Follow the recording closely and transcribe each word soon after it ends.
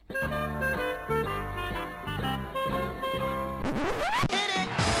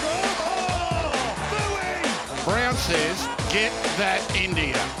says, get that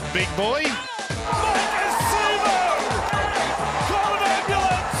India. Big boy. Call an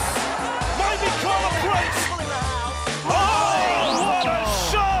ambulance! Maybe call a police! Oh, what a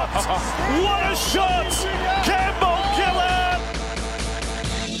shot! What a shot! Campbell Gillard!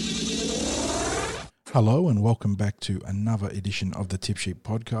 Hello and welcome back to another edition of the Tip Sheet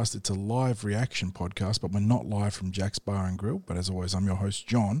Podcast. It's a live reaction podcast, but we're not live from Jack's Bar and Grill. But as always, I'm your host,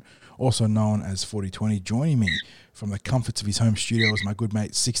 John, also known as 4020. Joining me from the comforts of his home studio is my good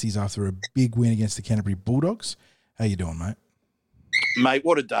mate, 60s, after a big win against the Canterbury Bulldogs. How you doing, mate? Mate,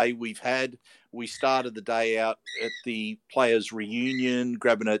 what a day we've had. We started the day out at the players' reunion,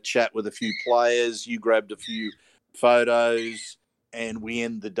 grabbing a chat with a few players. You grabbed a few photos, and we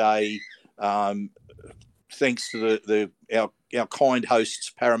end the day thanks to our kind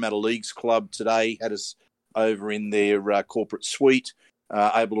hosts, Parramatta Leagues Club today, had us over in their corporate suite,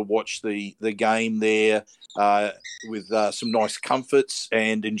 able to watch the game there with some nice comforts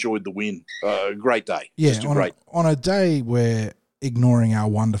and enjoyed the win. Great day. Yeah, on a day where ignoring our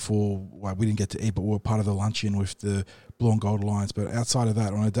wonderful, well, we didn't get to eat, but we were part of the luncheon with the Blue and Gold Alliance. But outside of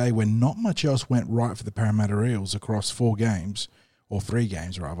that, on a day when not much else went right for the Parramatta Eels across 4 games, or 3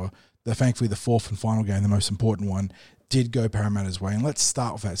 games rather, thankfully the fourth and final game, the most important one, did go Parramatta's way. And let's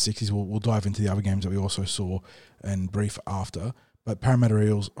start with that 60s. We'll dive into the other games that we also saw and brief after. But Parramatta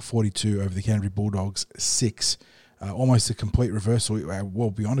Eels 42 over the Canterbury Bulldogs 6. Almost a complete reversal, well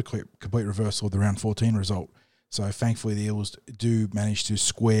beyond a complete reversal of the round 14 result. So thankfully the Eels do manage to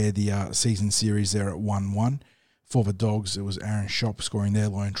square the season series there at 1-1. For the Dogs, it was Aaron Schopp scoring their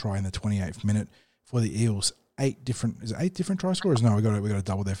lone try in the 28th minute. For the Eels, 8 different try scorers? No, we got a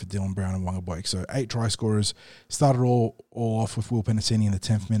double there for Dylan Brown and Wonga Blake. So 8 try scorers. Started all off with Will Penasini in the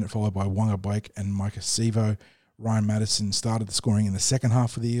 10th minute, followed by Wonga Blake and Micah Sevo. Ryan Madison started the scoring in the second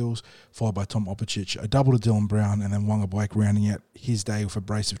half for the Eels, followed by Tom Opicic, a double to Dylan Brown, and then Wonga Blake rounding out his day with a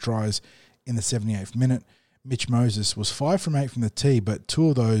brace of tries in the 78th minute. Mitch Moses was 5 from 8 from the tee, but 2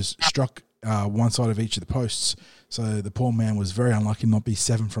 of those struck one side of each of the posts. So the poor man was very unlucky not be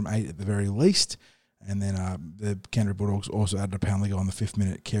 7 from 8 at the very least. And then the Canterbury Bulldogs also added a penalty goal in the 5th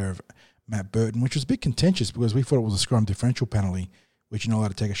minute, care of Matt Burton, which was a bit contentious because we thought it was a scrum differential penalty, which you're not allowed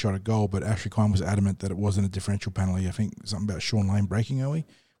to take a shot at goal, but Ashley Klein was adamant that it wasn't a differential penalty. I think something about Sean Lane breaking early,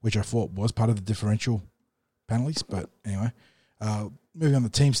 which I thought was part of the differential penalties. But anyway, moving on to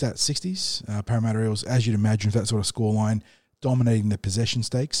team stats 60s, Parramatta Eels, as you'd imagine, with that sort of scoreline, dominating the possession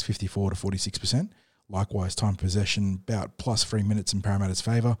stakes, 54 to 46%. Likewise, time possession, about plus 3 minutes in Parramatta's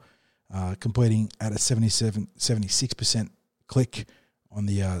favour. Completing at a 76% click on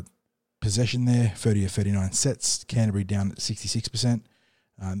the possession there, 30 to 39 sets. Canterbury down at 66%.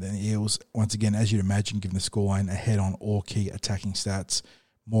 Then the Eels, once again, as you'd imagine, given the scoreline, ahead on all key attacking stats.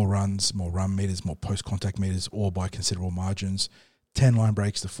 More runs, more run meters, more post-contact meters, all by considerable margins. 10 line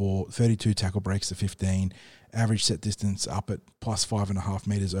breaks to 4, 32 tackle breaks to 15. Average set distance up at plus 5.5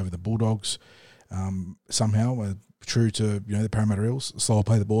 meters over the Bulldogs. Somehow, true to the Parramatta Eels, slower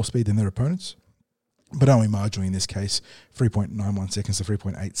play the ball speed than their opponents, but only marginally in this case, 3.91 seconds to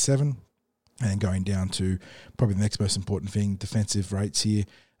 3.87, and going down to probably the next most important thing, defensive rates here.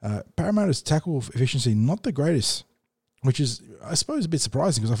 Parramatta's tackle efficiency not the greatest, which is, I suppose, a bit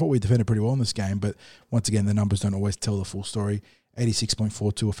surprising because I thought we defended pretty well in this game, but once again, the numbers don't always tell the full story.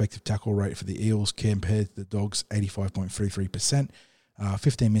 86.42 effective tackle rate for the Eels compared to the Dogs, 85.33%.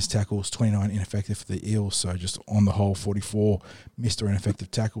 15 missed tackles, 29 ineffective for the Eels. So just on the whole, 44 missed or ineffective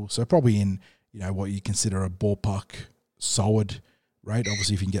tackles. So probably in what you consider a ballpark solid rate.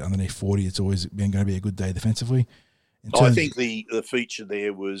 Obviously, if you can get underneath 40, it's always going to be a good day defensively. I think the feature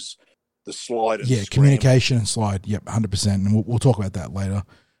there was the slide and scramble. Communication and slide. Yep, 100%. And we'll talk about that later.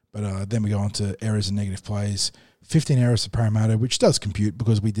 But then we go on to errors and negative plays. 15 errors for Parramatta, which does compute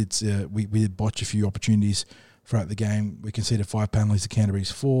because we did botch a few opportunities throughout the game. We conceded 5 penalties to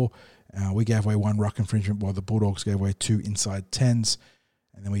Canterbury's 4. We gave away 1 ruck infringement while the Bulldogs gave away 2 inside 10s.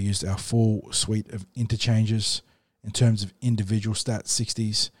 And then we used our full suite of interchanges. In terms of individual stats,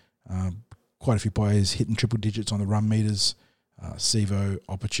 60s, quite a few players hitting triple digits on the run meters. Sevo,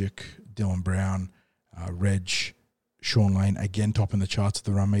 Opicic, Dylan Brown, Reg, Sean Lane, again topping the charts at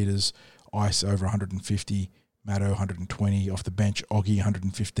the run meters. Ice over 150, Matto 120, off the bench, Oggy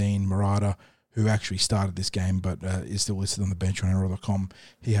 115, Murata, who actually started this game but is still listed on the bench on NRL.com,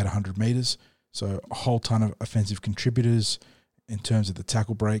 he had 100 metres. So a whole ton of offensive contributors in terms of the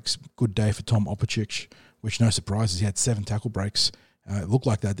tackle breaks. Good day for Tom Opicic, which no surprises, he had 7 tackle breaks. It looked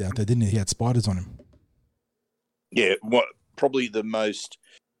like that out there, didn't he? He had spiders on him. Yeah, probably the most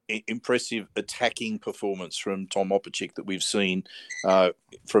impressive attacking performance from Tom Opachik that we've seen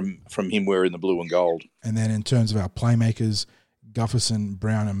from him wearing the blue and gold. And then in terms of our playmakers, Gufferson,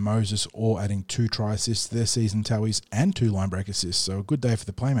 Brown and Moses all adding 2 try assists to their season tallies and 2 line break assists. So a good day for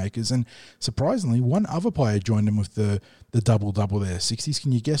the playmakers. And surprisingly, one other player joined them with the double-double there. 60s,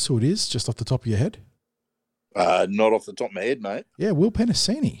 can you guess who it is just off the top of your head? Not off the top of my head, mate. Yeah, Will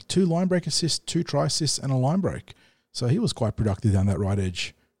Penasini. 2 line break assists, 2 try assists and a line break. So he was quite productive down that right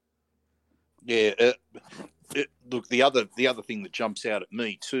edge. Yeah. Look, the other thing that jumps out at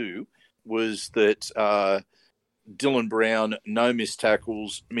me too was that Dylan Brown, no missed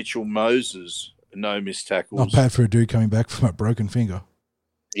tackles. Mitchell Moses, no missed tackles. Not bad for a dude coming back from a broken finger.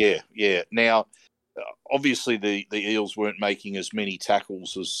 Yeah. Now, obviously the Eels weren't making as many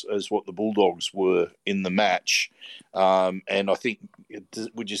tackles as what the Bulldogs were in the match. And I think,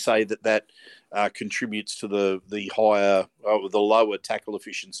 would you say that contributes to the higher, the lower tackle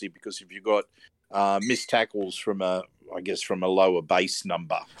efficiency? Because if you've got missed tackles from a lower base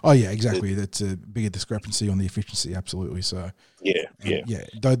number. Oh yeah, exactly. That's a bigger discrepancy on the efficiency. Absolutely. So yeah.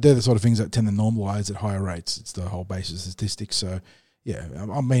 They're the sort of things that tend to normalise at higher rates. It's the whole base of statistics. So yeah,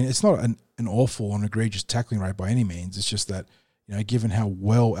 I mean, it's not an awful and egregious tackling rate by any means. It's just that, given how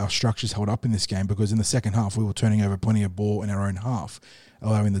well our structures held up in this game, because in the second half we were turning over plenty of ball in our own half,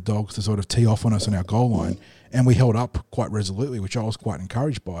 allowing the Dogs to sort of tee off on us on our goal line, and we held up quite resolutely, which I was quite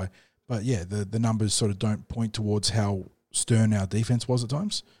encouraged by. But yeah, the numbers sort of don't point towards how stern our defense was at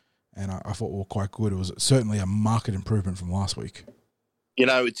times, and I thought we were quite good. It was certainly a marked improvement from last week.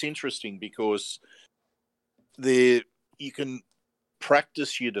 It's interesting because you can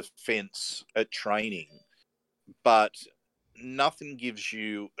practice your defence at training, but nothing gives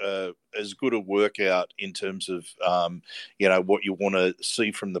you as good a workout in terms of what you want to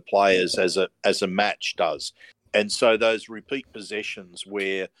see from the players as a match does. And so those repeat possessions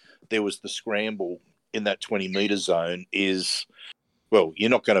where there was the scramble in that 20-metre zone is, well, you're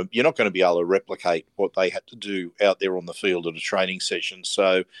not going to be able to replicate what they had to do out there on the field at a training session.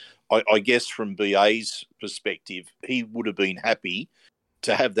 So I guess from BA's perspective, he would have been happy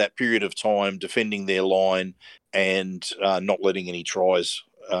to have that period of time defending their line and not letting any tries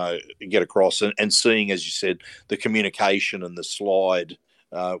get across and seeing, as you said, the communication and the slide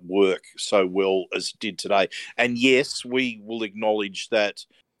work so well as it did today. And yes, we will acknowledge that,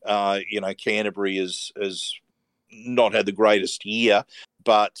 Canterbury has not had the greatest year,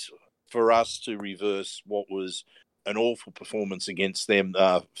 but for us to reverse what was an awful performance against them,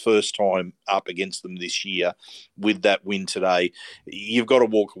 first time up against them this year with that win today, you've got to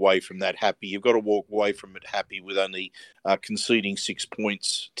walk away from that happy. You've got to walk away from it happy with only conceding 6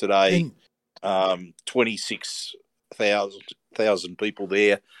 points today, 26,000 people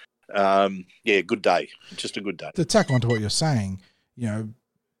there. Good day. Just a good day. To tack on to what you're saying,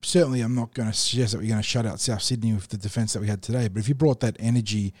 certainly I'm not going to suggest that we're going to shut out South Sydney with the defence that we had today, but if you brought that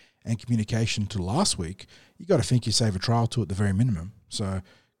energy and communication to last week, you got to think you save a trial to at the very minimum. So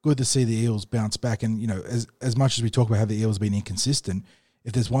good to see the Eels bounce back. And, as much as we talk about how the Eels been inconsistent,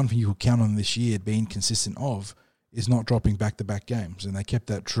 if there's one thing you could count on this year being consistent is not dropping back-to-back games. And they kept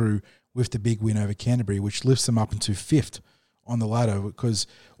that true with the big win over Canterbury, which lifts them up into 5th on the ladder, because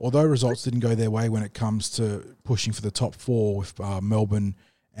although results didn't go their way when it comes to pushing for the top 4 with Melbourne,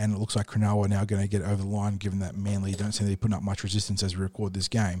 and it looks like Cronulla are now going to get over the line, given that Manly don't seem to be putting up much resistance as we record this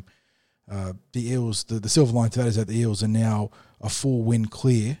game. The Eels, the silver line to that is that the Eels are now a full win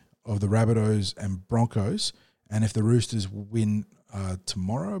clear of the Rabbitohs and Broncos, and if the Roosters win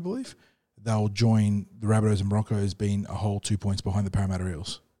tomorrow, I believe, they'll join the Rabbitohs and Broncos being a whole 2 points behind the Parramatta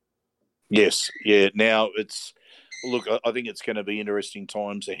Eels. Yes, yeah. Now I think it's going to be interesting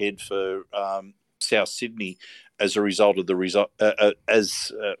times ahead for South Sydney as a result of the result, from how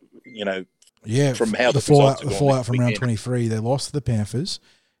the fallout from round 23. They lost to the Panthers.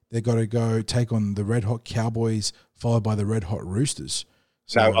 They've got to go take on the Red Hot Cowboys, followed by the Red Hot Roosters.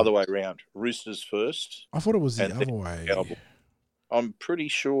 So, no, other way around. Roosters first. I thought it was the other way. Cowboys. I'm pretty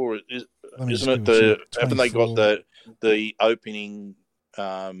sure, isn't it? Haven't they got the opening?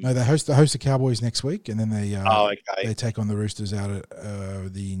 No, they host the Cowboys next week, and then they take on the Roosters out at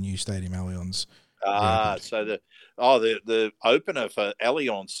the new stadium, Allianz. So the opener for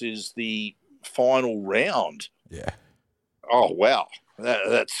Allianz is the final round. Yeah. Oh wow,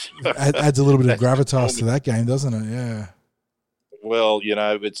 that's adds a little bit of gravitas to that game, doesn't it? Yeah. Well,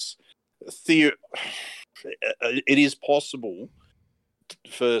 it's it is possible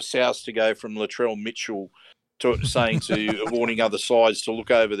for South to go from Latrell Mitchell to warning other sides to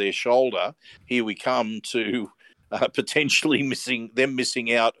look over their shoulder. Here we come to potentially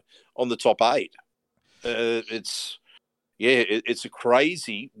missing out on the top 8. It's it's a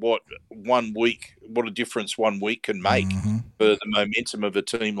crazy what a difference 1 week can make for the momentum of a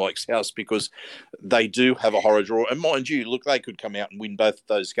team like South, because they do have a horror draw. And mind you, look, they could come out and win both of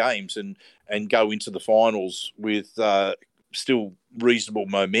those games and go into the finals with still reasonable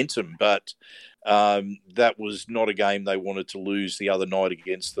momentum. But that was not a game they wanted to lose the other night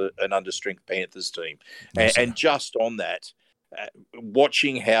against an understrength Panthers team. And just on that,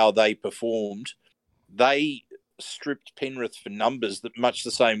 watching how they performed, they stripped Penrith for numbers that much the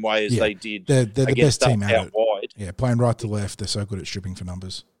same way as they did. They're the best team out wide. Yeah, playing right to left, they're so good at stripping for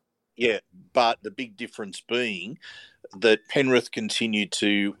numbers. Yeah, but the big difference being that Penrith continued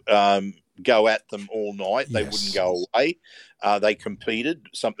to go at them all night. They wouldn't go away. They competed,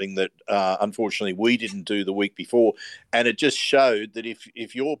 something that unfortunately we didn't do the week before. And it just showed that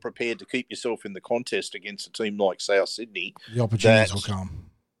if you're prepared to keep yourself in the contest against a team like South Sydney, the opportunities will come.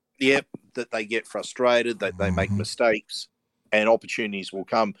 Yep, that they get frustrated, that they make mistakes, and opportunities will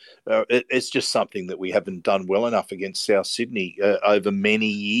come. It's just something that we haven't done well enough against South Sydney over many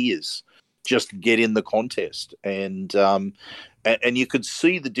years. Just get in the contest, and you could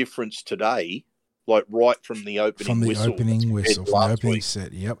see the difference today, like right from the opening whistle. From the opening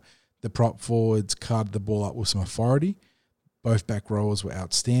set, yep. The prop forwards carted the ball up with some authority. Both back rowers were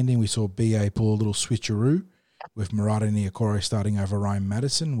outstanding. We saw BA pull a little switcheroo with Murata Niokore starting over Ryan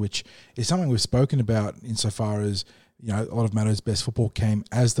Madison, which is something we've spoken about insofar as, a lot of Maddo's best football came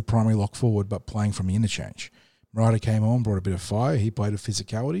as the primary lock forward, but playing from the interchange. Murata came on, brought a bit of fire. He played with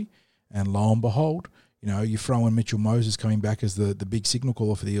physicality, and lo and behold, you throw in Mitchell Moses coming back as the big signal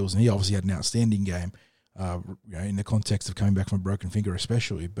caller for the Eels, and he obviously had an outstanding game, in the context of coming back from a broken finger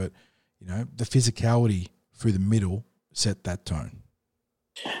especially. But, the physicality through the middle set that tone.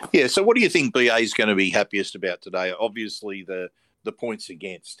 Yeah, so what do you think BA is going to be happiest about today? Obviously, the points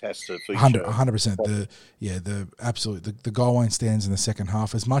against has to feature. 100%. The goal line stands in the second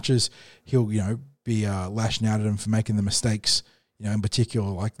half. As much as he'll, be lashing out at him for making the mistakes, in particular,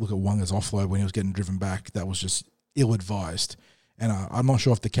 like look at Wonga's offload when he was getting driven back. That was just ill-advised. And I'm not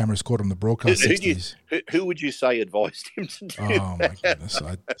sure if the cameras caught on the broadcast. Who would you say advised him to do that? Oh, my goodness.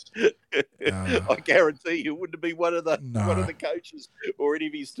 I guarantee you it wouldn't be one of the coaches or any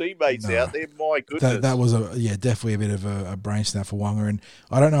of his teammates out there. My goodness. That was, definitely a bit of a brain snap for Wonga. And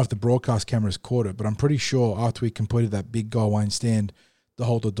I don't know if the broadcast cameras caught it, but I'm pretty sure after we completed that big goal line stand to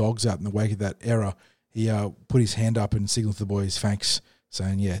hold the dogs out in the wake of that error, he put his hand up and signaled to the boys, thanks,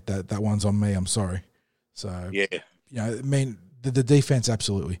 saying, that one's on me, I'm sorry. So, the defense,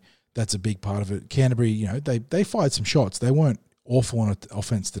 absolutely. That's a big part of it. Canterbury, they fired some shots. They weren't awful on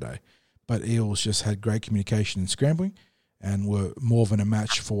offense today, but Eels just had great communication and scrambling and were more than a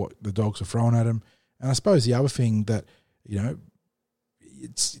match for what the Dogs were throwing at them. And I suppose the other thing that,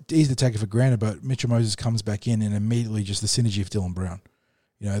 it's easy to take it for granted, but Mitchell Moses comes back in and immediately just the synergy of Dylan Brown.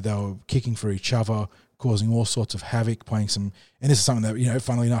 They were kicking for each other, causing all sorts of havoc, playing some... And this is something that,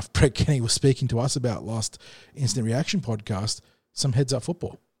 funnily enough, Brett Kenny was speaking to us about last Instant Reaction podcast, some heads-up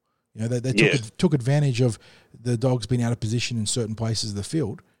football. They took advantage of the Dogs being out of position in certain places of the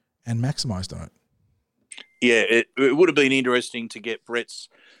field and maximised on it. Yeah, it would have been interesting to get Brett's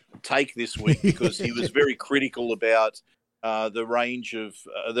take this week because he was very critical about the range of...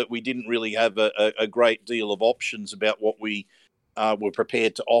 that we didn't really have a great deal of options about what we... were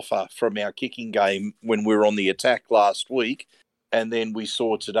prepared to offer from our kicking game when we were on the attack last week. And then we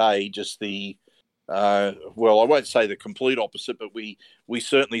saw today just the, I won't say the complete opposite, but we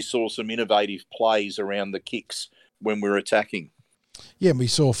certainly saw some innovative plays around the kicks when we were attacking. Yeah, and we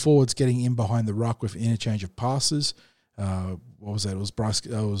saw forwards getting in behind the ruck with interchange of passes. What was that? It was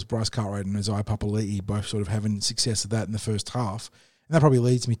Bryce Cartwright and Isaiah Papali'i both sort of having success at that in the first half. And that probably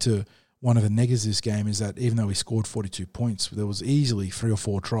leads me to one of the negatives of this game is that even though we scored 42 points, there was easily 3 or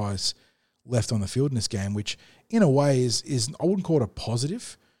 4 tries left on the field in this game, which in a way is I wouldn't call it a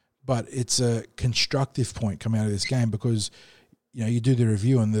positive, but it's a constructive point coming out of this game because, you do the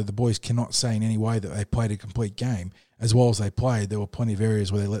review and the boys cannot say in any way that they played a complete game. As well as they played, there were plenty of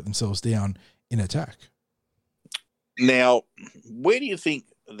areas where they let themselves down in attack. Now, where do you think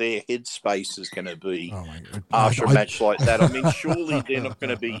their headspace is going to be after a match like that? I mean, surely they're not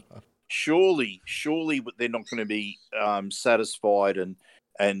going to be... Surely they're not going to be satisfied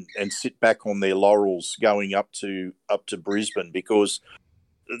and sit back on their laurels going up to Brisbane because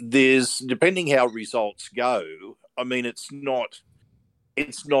depending how results go, I mean it's not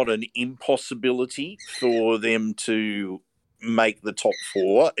an impossibility for them to make the top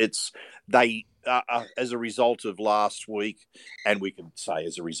 4. They as a result of last week, and we can say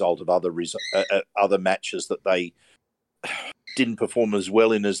as a result of other matches that they didn't perform as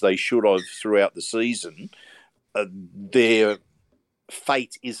well in as they should have throughout the season, their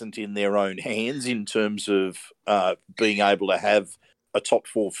fate isn't in their own hands in terms of being able to have a top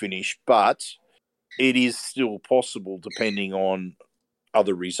four finish, but it is still possible depending on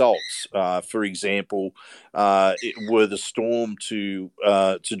other results. For example, were the Storm to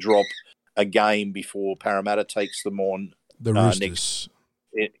drop a game before Parramatta takes them on the Roosters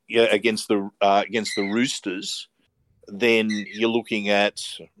against the Roosters, then you're looking at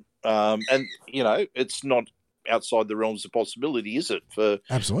and it's not outside the realms of possibility, is it, for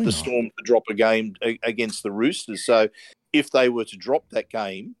Absolutely the not. Storm to drop a game against the Roosters? So if they were to drop that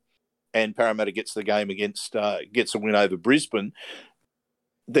game and Parramatta gets the game gets a win over Brisbane,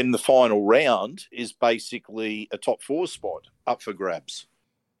 then the final round is basically a top four spot up for grabs.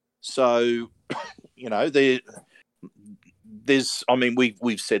 So, there's. I mean,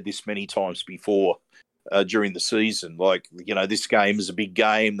 we've said this many times before during the season. Like, this game is a big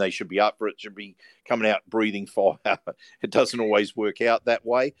game. They should be up for it. Should be coming out breathing fire. It doesn't always work out that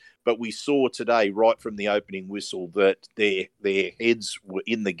way. But we saw today, right from the opening whistle, that their heads were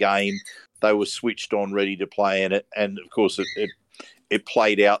in the game. They were switched on, ready to play in it, and of course it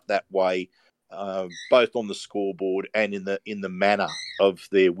played out that way, both on the scoreboard and in the manner of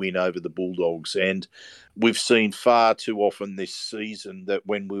their win over the Bulldogs. And we've seen far too often this season that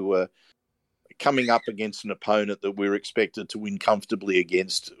when we were coming up against an opponent that we're expected to win comfortably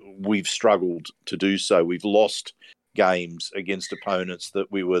against, we've struggled to do so. We've lost games against opponents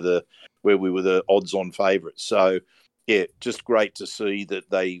that where we were the odds-on favourites. So, yeah, just great to see that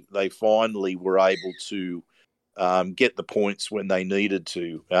they finally were able to get the points when they needed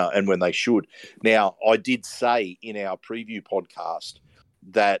to and when they should. Now, I did say in our preview podcast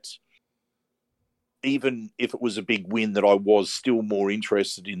that even if it was a big win, that I was still more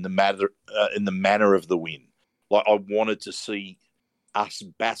interested in the manner of the win. Like, I wanted to see us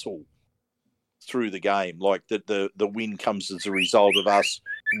battle through the game, like that the win comes as a result of us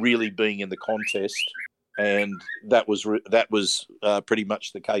really being in the contest. And that was pretty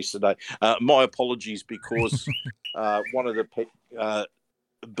much the case today. My apologies, because one of the pet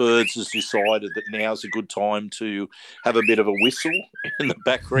birds has decided that now's a good time to have a bit of a whistle in the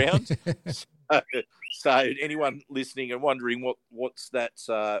background. So anyone listening and wondering what's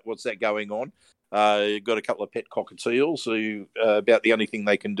that going on, you've got a couple of pet cockatiels who about the only thing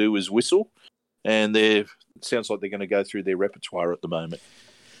they can do is whistle, and it sounds like they're going to go through their repertoire at the moment.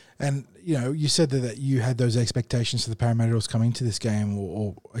 And, you said that you had those expectations for the Parramatta Eels coming into this game,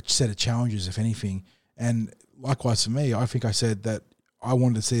 or a set of challenges, if anything. And likewise for me, I think I said that I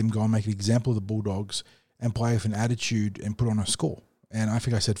wanted to see them go and make an example of the Bulldogs and play with an attitude and put on a score. And I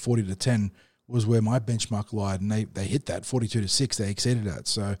think I said 40-10 was where my benchmark lied, and they hit that. 42-6, they exceeded that.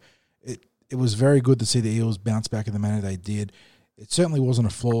 So it was very good to see the Eels bounce back in the manner they did. It certainly wasn't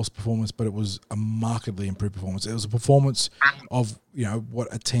a flawless performance, but it was a markedly improved performance. It was a performance of, what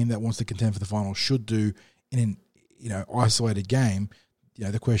a team that wants to contend for the final should do in an, isolated game.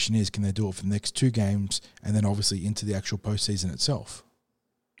 The question is, can they do it for the next two games and then obviously into the actual postseason itself?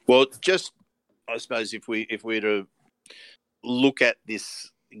 Well, just, I suppose, if we were to look at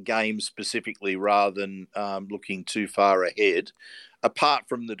this game specifically rather than looking too far ahead, apart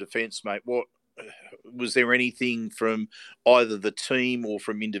from the defence, mate, was there anything from either the team or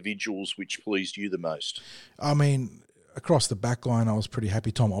from individuals which pleased you the most? I mean, across the back line, I was pretty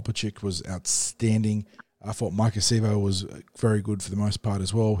happy. Tom Opachik was outstanding. I thought Mike Acevo was very good for the most part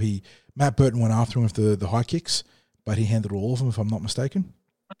as well. Matt Burton went after him with the high kicks, but he handled all of them, if I'm not mistaken,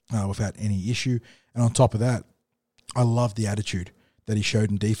 without any issue. And on top of that, I loved the attitude that he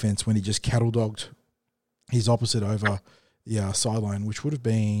showed in defence when he just cattle-dogged his opposite over the sideline, which would have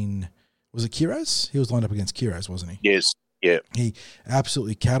been... Was it Kiraz? He was lined up against Kiraz, wasn't he? Yes, yeah. He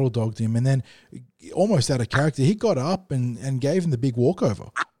absolutely cattle-dogged him, and then almost out of character, he got up and gave him the big walkover.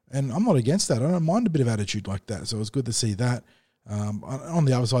 And I'm not against that. I don't mind a bit of attitude like that, so it was good to see that. On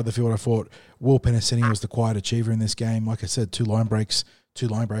the other side of the field, I thought Will Penasini was the quiet achiever in this game. Like I said, two line break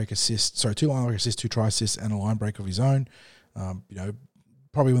assists, 2 try assists, and a line break of his own.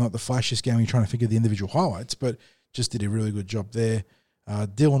 Probably not the flashiest game when you're trying to figure the individual highlights, but just did a really good job there.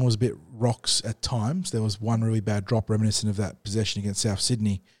 Dylan was a bit rocks at times. There was one really bad drop reminiscent of that possession against South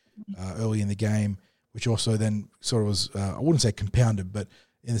Sydney early in the game, which also then sort of was, I wouldn't say compounded, but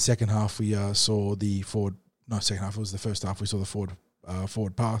in the second half we saw the forward, not second half, it was the first half, we saw the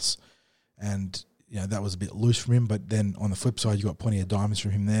forward pass, and that was a bit loose from him, but then on the flip side you got plenty of diamonds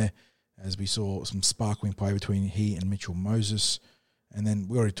from him there, as we saw some sparkling play between he and Mitchell Moses. And then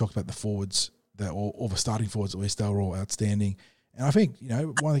we already talked about the forwards, all the starting forwards at least, they were all outstanding. And I think,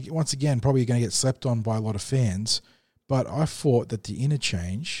 once again, probably going to get slept on by a lot of fans, but I thought that the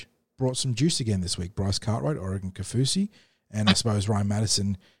interchange, brought some juice again this week. Bryce Cartwright, Oregon Kaufusi, and I suppose Ryan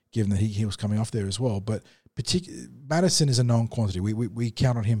Madison, given that he was coming off there as well. But Madison is a known quantity. We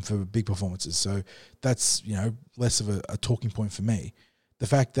count on him for big performances. So that's, less of a talking point for me. The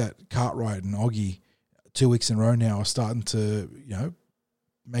fact that Cartwright and Oggie 2 weeks in a row now are starting to,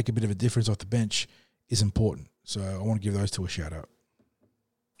 make a bit of a difference off the bench is important. So I want to give those two a shout out.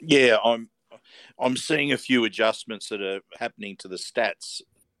 Yeah, I'm seeing a few adjustments that are happening to the stats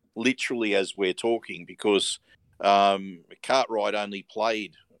literally as we're talking, because Cartwright only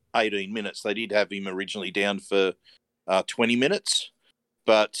played 18 minutes. They did have him originally down for 20 minutes,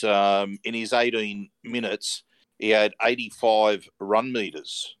 but in his 18 minutes, he had 85 run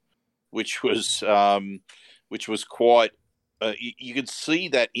meters, which was quite. You could see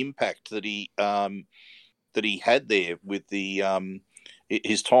that impact that he had there with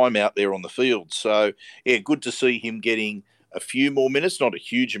his time out there on the field. So yeah, good to see him getting a few more minutes, not a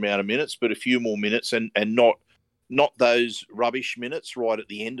huge amount of minutes, but a few more minutes, and not those rubbish minutes right at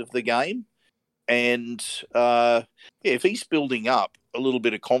the end of the game. And if he's building up a little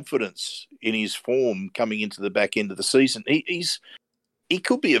bit of confidence in his form coming into the back end of the season, he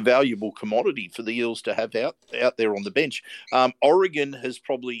could be a valuable commodity for the Eels to have out there on the bench. Oregon has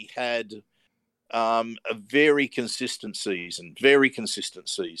probably had a very consistent season,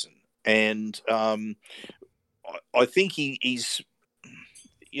 and I think he's,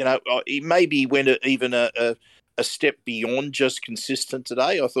 he maybe went even a step beyond just consistent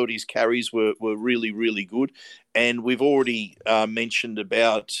today. I thought his carries were really, really good, and we've already mentioned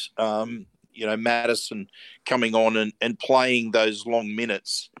about Madison coming on and playing those long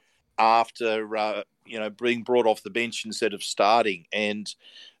minutes after being brought off the bench instead of starting, and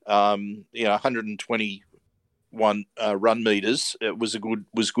 121 run meters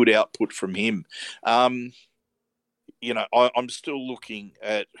was good output from him. I'm still looking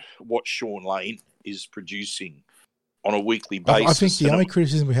at what Shaun Lane is producing on a weekly basis. I think the only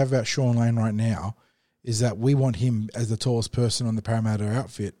criticism we have about Shaun Lane right now is that we want him, as the tallest person on the Parramatta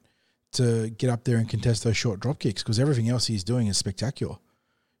outfit, to get up there and contest those short drop kicks, because everything else he's doing is spectacular.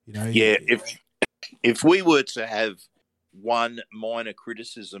 Yeah, if we were to have one minor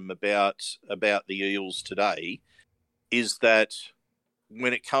criticism about the Eels today, is that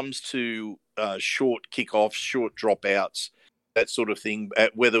when it comes to short kickoffs, short dropouts, that sort of thing,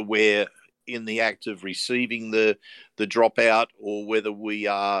 whether we're in the act of receiving the dropout or whether we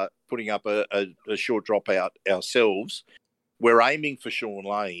are putting up a short dropout ourselves, we're aiming for Shaun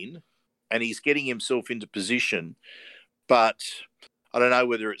Lane, and he's getting himself into position, but I don't know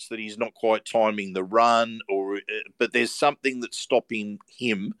whether it's that he's not quite timing the run, but there's something that's stopping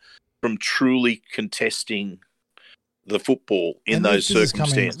him from truly contesting the football in those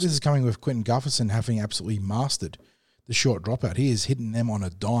circumstances. This is coming with Quentin Gufferson having absolutely mastered the short dropout. He is hitting them on a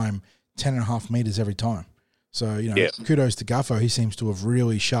dime, 10.5 meters every time. So, kudos to Guffo. He seems to have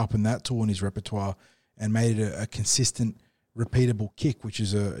really sharpened that tool in his repertoire and made it a consistent, repeatable kick, which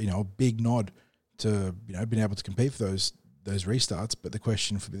is a big nod to being able to compete for those restarts. But the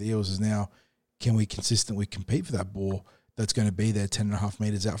question for the Eels is now, can we consistently compete for that ball that's going to be there 10.5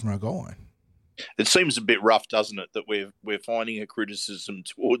 meters out from our goal line? It seems a bit rough, doesn't it, that we're finding a criticism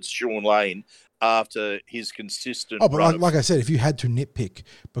towards Shaun Lane after his consistent. Oh, but like I said, if you had to nitpick,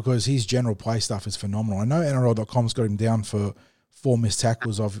 because his general play stuff is phenomenal. I know NRL.com's got him down for 4 missed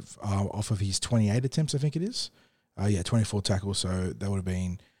tackles off of his 28 attempts, I think it is. 24 tackles, so that would have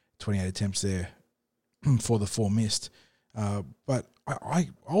been 28 attempts there for the 4 missed. But I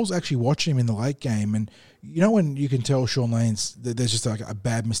was actually watching him in the late game, and when you can tell Shaun Lane's, there's just like a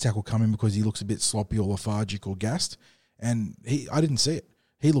bad missed tackle coming because he looks a bit sloppy or lethargic or gassed, and I didn't see it.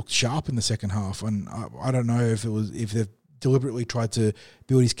 He looked sharp in the second half, and I don't know if they've deliberately tried to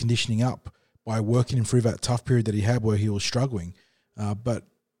build his conditioning up by working him through that tough period that he had where he was struggling, but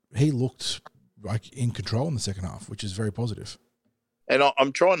he looked like in control in the second half, which is very positive. And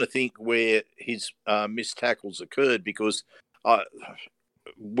I'm trying to think where his missed tackles occurred, because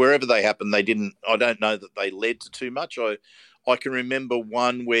wherever they happened, they didn't. I don't know that they led to too much. I can remember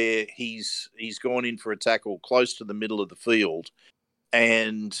one where he's gone in for a tackle close to the middle of the field,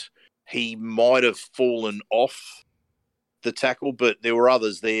 and he might have fallen off the tackle, but there were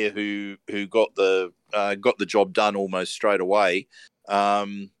others there who got the job done almost straight away.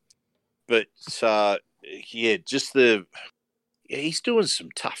 He's doing some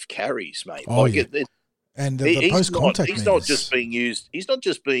tough carries, mate. Oh, yeah. And the post-contact he's not just being used. He's not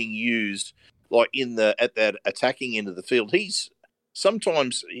just being used like at that attacking end of the field.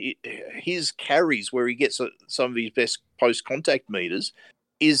 Sometimes his carries where he gets some of his best post-contact meters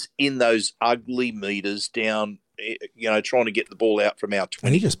is in those ugly meters down trying to get the ball out from our 20.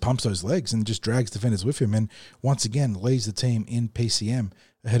 And he just pumps those legs and just drags defenders with him. And once again, leads the team in PCM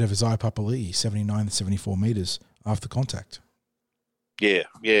ahead of his Papali'i, 79 to 74 metres after contact.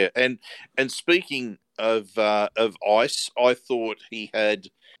 Yeah. And speaking of Ice, I thought he had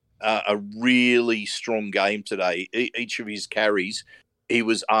a really strong game today. Each of his carries, he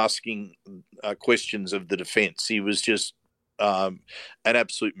was asking questions of the defence. He was just an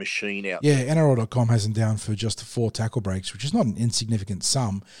absolute machine out there. Yeah, NRL.com has him down for just 4 tackle breaks, which is not an insignificant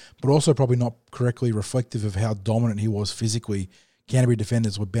sum, but also probably not correctly reflective of how dominant he was physically. Canterbury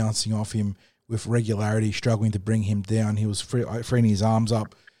defenders were bouncing off him with regularity, struggling to bring him down. He was freeing his arms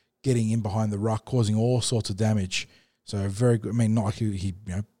up, getting in behind the ruck, causing all sorts of damage. So very good. I mean, not like he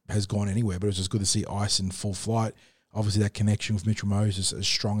has gone anywhere, but it was just good to see Ice in full flight. Obviously, that connection with Mitchell Moses as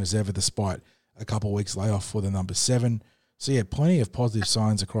strong as ever, despite a couple of weeks layoff for the number 7. So, yeah, plenty of positive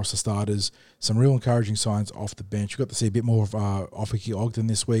signs across the starters. Some real encouraging signs off the bench. We got to see a bit more of Offiki Ogden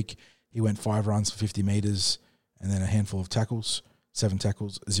this week. He went 5 runs for 50 metres and then a handful of tackles. 7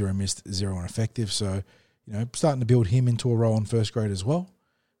 tackles, 0 missed, 0 ineffective. So, starting to build him into a role in first grade as well.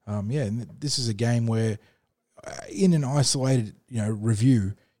 And this is a game where in an isolated,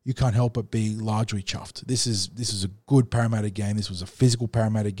 review, you can't help but be largely chuffed. This is a good Parramatta game. This was a physical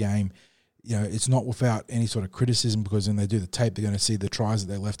Parramatta game. It's not without any sort of criticism, because when they do the tape, they're going to see the tries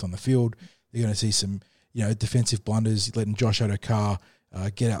that they left on the field. They're going to see some, defensive blunders, letting Josh Adokar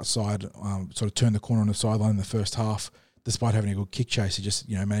get outside, sort of turn the corner on the sideline in the first half. Despite having a good kick chase, he just,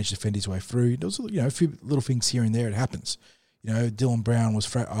 managed to fend his way through. There was, a few little things here and there. It happens. Dylan Brown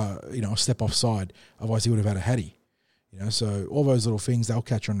was, a step offside. Otherwise, he would have had a hattie. So all those little things, they'll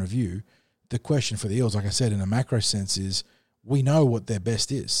catch on review. The question for the Eels, like I said, in a macro sense is, we know what their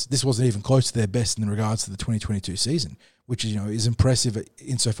best is. This wasn't even close to their best in regards to the 2022 season, which is, is impressive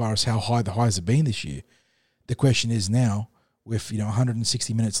insofar as how high the highs have been this year. The question is now, with,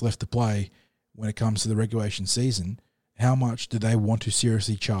 160 minutes left to play when it comes to the regulation season, how much do they want to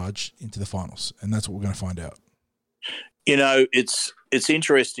seriously charge into the finals? And that's what we're going to find out. It's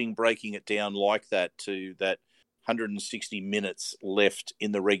interesting breaking it down like that, to that 160 minutes left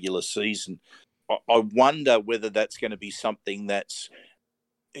in the regular season. I wonder whether that's going to be something that's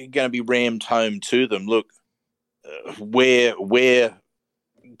going to be rammed home to them. Look, we're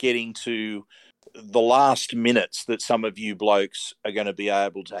getting to the last minutes that some of you blokes are going to be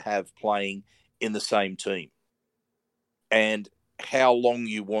able to have playing in the same team. And how long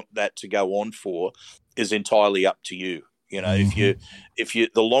you want that to go on for is entirely up to you. If you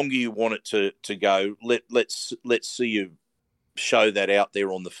the longer you want it to go, let's see you show that out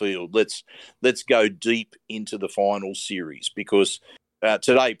there on the field. Let's go deep into the final series, because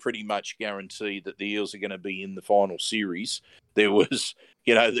today pretty much guaranteed that the Eels are going to be in the final series. There was,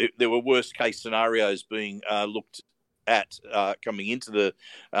 there were worst case scenarios being looked at coming into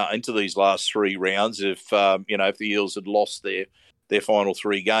these last 3 rounds. If if the Eels had lost their final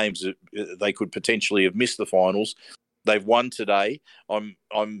 3 games, they could potentially have missed the finals. They've won today. I'm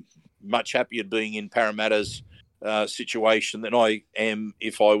much happier being in Parramatta's situation than I am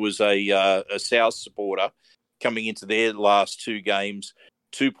if I was a South supporter coming into their last 2 games,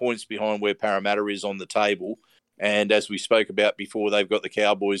 2 points behind where Parramatta is on the table. And as we spoke about before, they've got the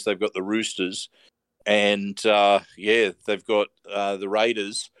Cowboys, they've got the Roosters, and they've got the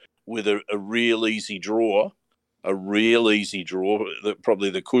Raiders with a real easy draw. Probably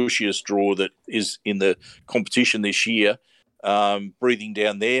the cushiest draw that is in the competition this year, breathing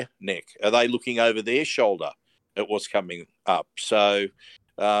down their neck. Are they looking over their shoulder at what's coming up? So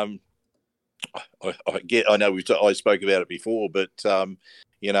I know I spoke about it before, but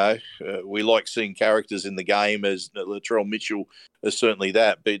we like seeing characters in the game, as Latrell Mitchell is certainly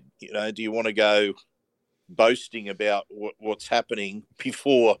that. But do you want to go boasting about what's happening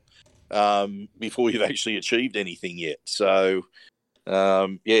before you've actually achieved anything yet? So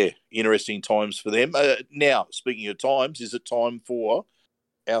interesting times for them. Now, speaking of times, is it time for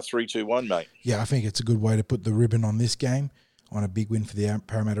our 3-2-1, mate? Yeah, I think it's a good way to put the ribbon on this game, on a big win for the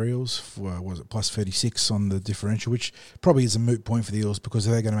Parramatta Eels. For, was it plus 36 on the differential, which probably is a moot point for the Eels, because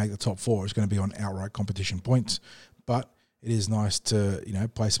if they're going to make the top 4, it's going to be on outright competition points. But it is nice to,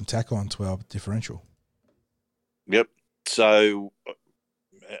 play some tackle onto our differential. Yep. So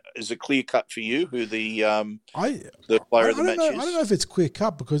is it clear cut for you who the player of the match is? I don't know if it's clear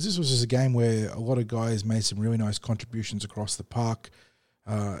cut, because this was just a game where a lot of guys made some really nice contributions across the park.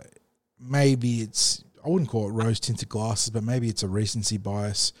 Maybe it's, I wouldn't call it rose-tinted glasses, but maybe it's a recency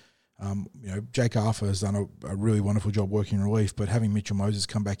bias. Jake Arthur has done a really wonderful job working relief, but having Mitchell Moses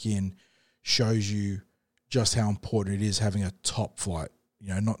come back in shows you just how important it is having a top flight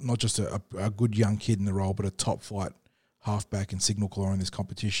not just a good young kid in the role, but a top flight halfback and signal caller in this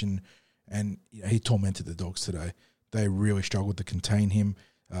competition. And he tormented the Dogs today. They really struggled to contain him.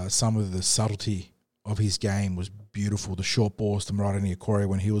 Some of the subtlety of his game was beautiful. The short balls to Marata Niukore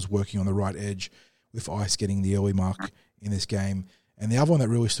when he was working on the right edge, with Ice getting the early mark in this game. And the other one that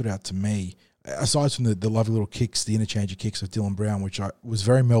really stood out to me, aside from the lovely little kicks, the interchange of kicks of Dylan Brown, which was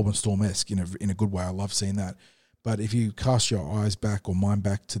very Melbourne Storm-esque in a good way. I love seeing that. But if you cast your eyes back or mine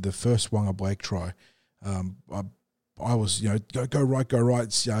back to the first Wanga Blake try, I was, go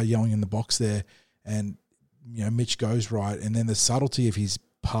right, yelling in the box there. And, Mitch goes right. And then the subtlety of his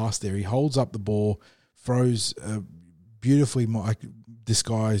pass there, he holds up the ball, throws a beautifully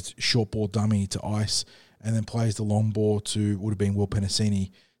disguised short ball dummy to Ice, and then plays the long ball to, would have been Will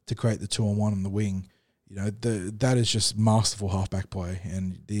Penasini, to create the 2-on-1 on the wing. That is just masterful halfback play.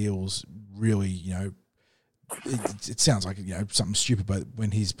 And the Eels really, it sounds like something stupid, but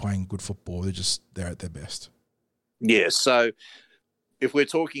when he's playing good football, they're at their best. Yeah, so if we're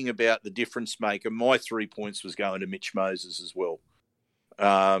talking about the difference maker, my 3 points was going to Mitch Moses as well.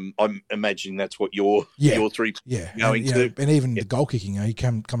 I'm imagining that's what your 3 points going to. And even the goal kicking, he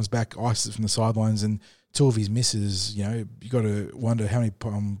comes back, ices from the sidelines, and 2 of his misses, you got to wonder how many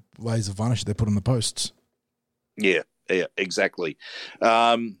layers of varnish they put on the posts. Yeah, exactly.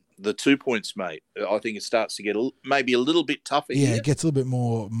 The 2 points, mate, I think it starts to get maybe a little bit tougher here. Yeah, it gets a little bit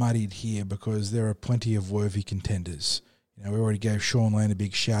more muddied here because there are plenty of worthy contenders. We already gave Sean Lane a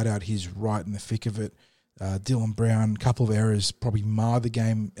big shout-out. He's right in the thick of it. Dylan Brown, a couple of errors, probably marred the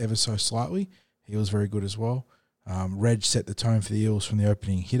game ever so slightly. He was very good as well. Reg set the tone for the Eels from the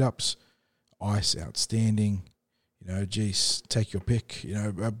opening hit-ups. Ice, outstanding. Geez, take your pick.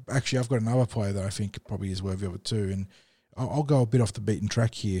 Actually, I've got another player that I think probably is worthy of it too, and I'll go a bit off the beaten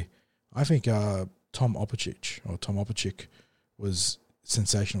track here. I think Tom Opachik was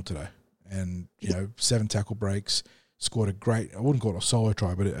sensational today. And, 7 tackle breaks, scored a great, I wouldn't call it a solo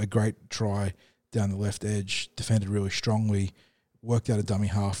try, but a great try down the left edge, defended really strongly, worked out a dummy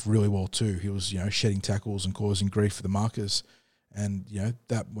half really well too. He was, shedding tackles and causing grief for the markers. And,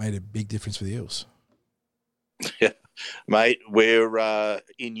 that made a big difference for the Eels. Yeah, mate, we're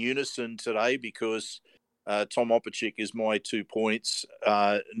in unison today because Tom Opachik is my 2 points.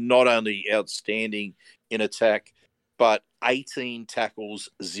 Not only outstanding in attack, but 18 tackles,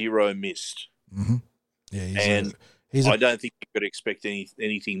 0 missed. Mm-hmm. Yeah, I don't think you could expect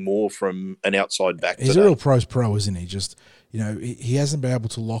anything more from an outside back. He's a real pros pro, isn't he? Just, he hasn't been able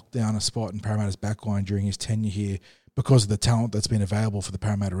to lock down a spot in Parramatta's backline during his tenure here because of the talent that's been available for the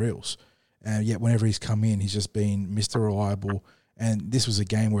Parramatta Eels. And yet whenever he's come in, he's just been Mr. Reliable. And this was a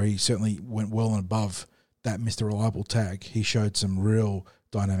game where he certainly went well and above that Mr. Reliable tag. He showed some real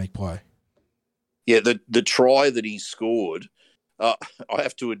dynamic play. Yeah, the try that he scored, I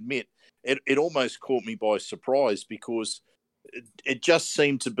have to admit, it almost caught me by surprise because it just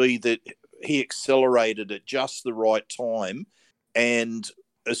seemed to be that he accelerated at just the right time. And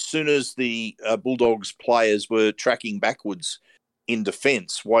as soon as the Bulldogs players were tracking backwards in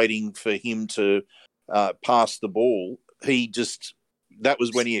defence, waiting for him to pass the ball, that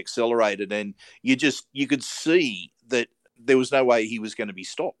was when he accelerated. And you could see that there was no way he was going to be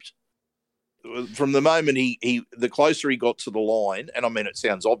stopped. From the moment the closer he got to the line, and I mean, it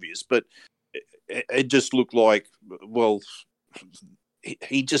sounds obvious, but it just looked like, well,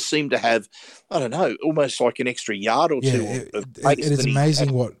 he just seemed to have, I don't know, almost like an extra yard or two. It is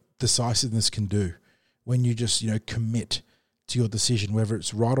amazing what decisiveness can do when you just, commit to your decision, whether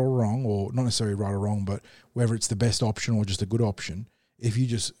it's right or wrong, or not necessarily right or wrong, but whether it's the best option or just a good option. If you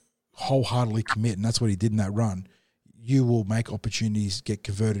just wholeheartedly commit, and that's what he did in that run, you will make opportunities get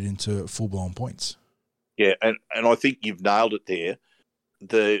converted into full-blown points. Yeah, and I think you've nailed it there,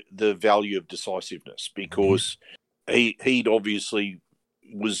 the value of decisiveness, because he'd obviously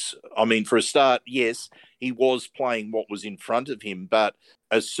was, I mean, for a start, yes, he was playing what was in front of him, but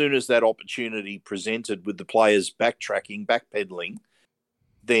as soon as that opportunity presented with the players backtracking, backpedaling,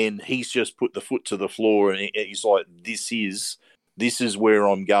 then he's just put the foot to the floor and he's like, this is where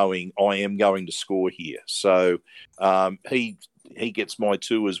I'm going. I am going to score here. So he gets my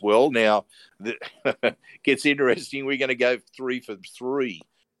 2 as well. Now, gets interesting. We're going to go 3 for 3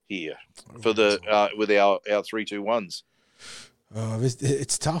 here for with our 3-2-1s.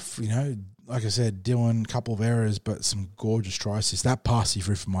 It's tough, Like I said, Dylan, a couple of errors, but some gorgeous tries. That pass he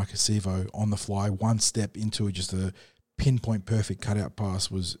threw for Mike Acevo on the fly, one step into it, just a pinpoint perfect cutout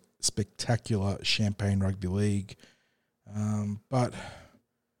pass was spectacular. Champagne Rugby League. But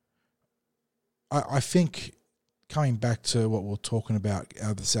I think coming back to what we're talking about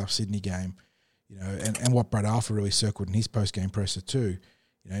out of the South Sydney game, and what Brad Arthur really circled in his post-game presser too.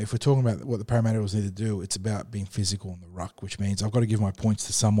 If we're talking about what the Parramatta Eels need to do, it's about being physical in the ruck, which means I've got to give my points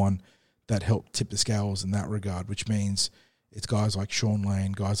to someone that helped tip the scales in that regard, which means it's guys like Sean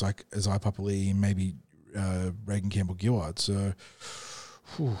Lane, guys like Isaiah Papali'i, and maybe Reagan Campbell-Gillard. So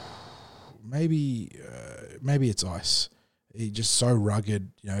maybe it's Ice. He's just so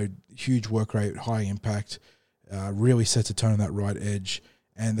rugged, huge work rate, high impact, really sets a tone on that right edge.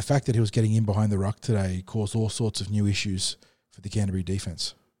 And the fact that he was getting in behind the ruck today caused all sorts of new issues for the Canterbury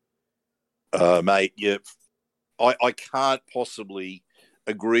defence. Mate, yeah, I can't possibly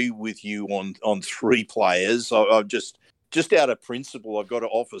agree with you on three players. I'm just out of principle, I've got to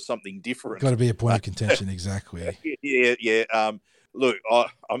offer something different. Got to be a point of contention, exactly. Yeah. Look,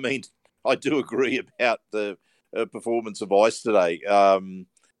 I mean, I do agree about the performance of Ice today.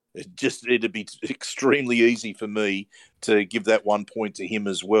 It'd be extremely easy for me to give that 1 point to him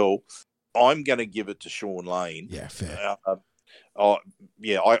as well. I'm going to give it to Sean Lane. Yeah, fair. I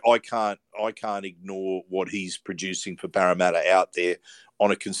can't ignore what he's producing for Parramatta out there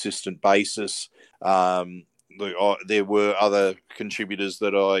on a consistent basis. There were other contributors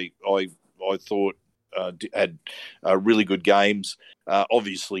that I thought had really good games.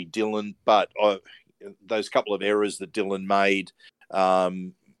 Obviously Dylan, but those couple of errors that Dylan made,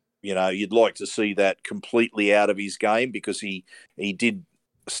 you'd like to see that completely out of his game, because he did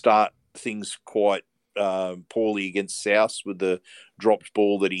start things quite poorly against South with the dropped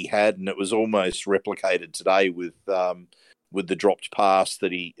ball that he had, and it was almost replicated today with the dropped pass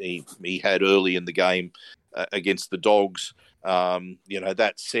that he had early in the game against the Dogs.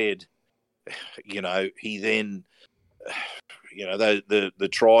 That said, he then, the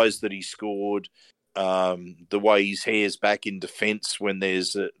tries that he scored, the way his hair's back in defence when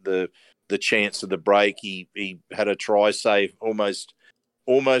there's the chance of the break, he had a try save almost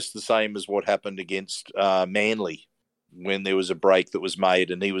the same as what happened against Manly when there was a break that was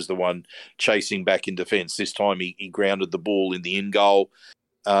made and he was the one chasing back in defence. This time he grounded the ball in the in goal.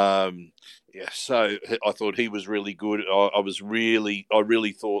 So I thought he was really good. I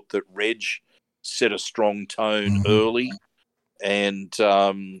really thought that Reg set a strong tone early, and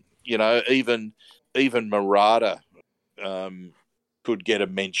even Murata could get a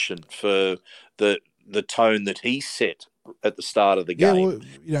mention for the tone that he set at the start of the game.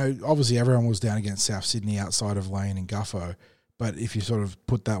 Yeah, well, obviously everyone was down against South Sydney outside of Lane and Guffo, but if you sort of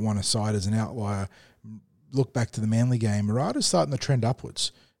put that one aside as an outlier, look back to the Manly game, Murata's starting to trend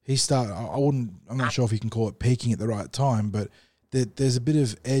upwards. I'm not sure if you can call it peaking at the right time, but there's a bit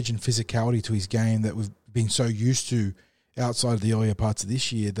of edge and physicality to his game that we've been so used to outside of the earlier parts of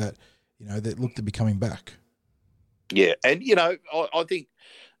this year that, that looked to be coming back. Yeah, and, I think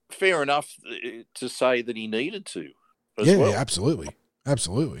fair enough to say that he needed to as well. Yeah, absolutely.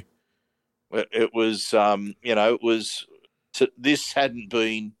 Absolutely. It was, this had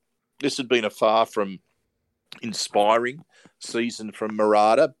been a far from inspiring season from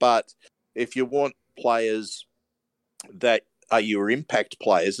Murata, but if you want players that are your impact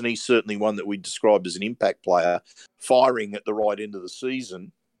players, and he's certainly one that we described as an impact player, firing at the right end of the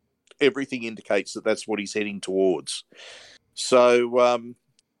season, everything indicates that that's what he's heading towards. So,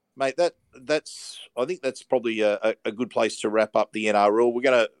 mate, I think that's probably a good place to wrap up the NRL. We're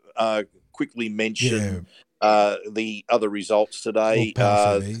going to quickly mention the other results today.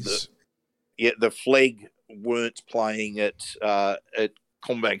 The Flegg weren't playing at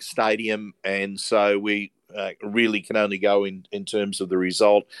CommBank Stadium, and so we really can only go in terms of the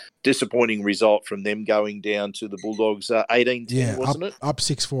result. Disappointing result from them going down to the Bulldogs 18-10, wasn't it? Up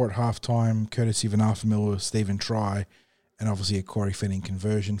 6-4 at halftime, courtesy of an Arthur Miller, Stephen try, and obviously a Corey Fenning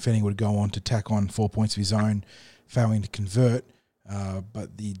conversion. Fenning would go on to tack on 4 points of his own, failing to convert,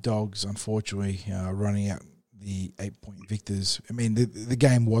 but the Dogs, unfortunately, running out the 8-point victors. I mean, the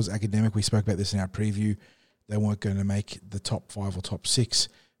game was academic. We spoke about this in our preview. They weren't going to make the top 5 or top 6,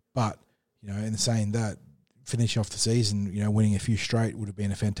 but, in saying that, finishing off the season, winning a few straight would have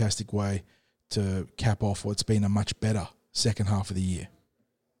been a fantastic way to cap off what's been a much better second half of the year.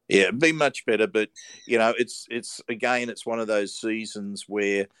 Yeah, it'd be much better, but it's one of those seasons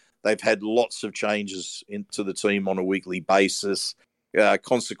where they've had lots of changes into the team on a weekly basis.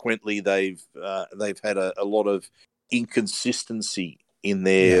 Consequently, they've had a lot of inconsistency in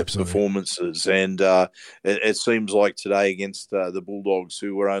their performances, and it seems like today against the Bulldogs,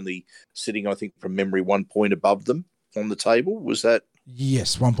 who were only sitting, I think, from memory, 1 point above them on the table. Was that?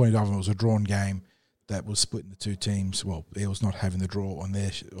 Yes, 1 point above them. It was a drawn game that was split into two teams. Well, Eels not having the draw on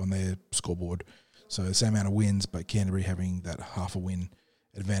their scoreboard, so the same amount of wins, but Canterbury having that half a win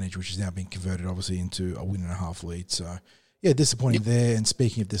advantage, which is now being converted obviously into a win and a half lead. So yeah, disappointing there. And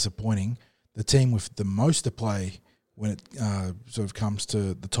speaking of disappointing, the team with the most to play when it sort of comes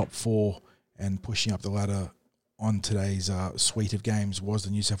to the top four and pushing up the ladder on today's suite of games was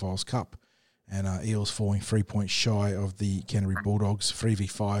the New South Wales Cup. And Eels falling 3 points shy of the Canterbury Bulldogs,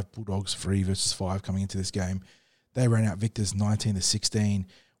 3v5, Bulldogs 3 versus 5 coming into this game. They ran out victors 19-16.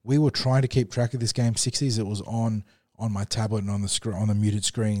 We were trying to keep track of this game, 60s. It was on my tablet and on the muted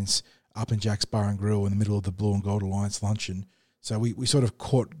screens up in Jack's Bar and Grill in the middle of the Blue and Gold Alliance luncheon. So we sort of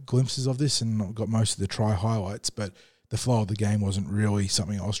caught glimpses of this and got most of the try highlights, but the flow of the game wasn't really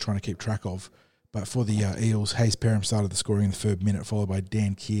something I was trying to keep track of. But for the Eels, Hayes Perham started the scoring in the 3rd minute, followed by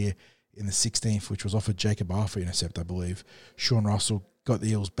Dan Keir in the 16th, which was off a Jacob Arthur intercept, I believe. Sean Russell got the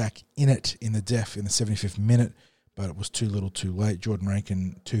Eels back in it in the def in the 75th minute, but it was too little too late. Jordan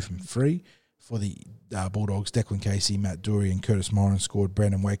Rankin, 2 from 3. For the Bulldogs, Declan Casey, Matt Dury and Curtis Moran scored.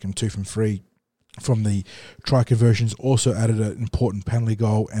 Brandon Wakeham, 2 from 3 from the try conversions. Also added an important penalty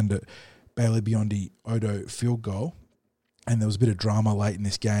goal and a Bailey Biondi Odo field goal. And there was a bit of drama late in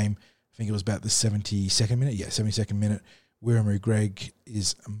this game. I think it was about the 72nd minute. Yeah, 72nd minute. Wiremu Greg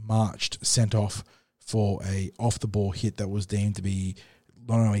is sent off for a off-the-ball hit that was deemed to be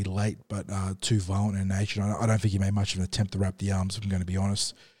not only late but too violent in nature. I don't think he made much of an attempt to wrap the arms, if I'm going to be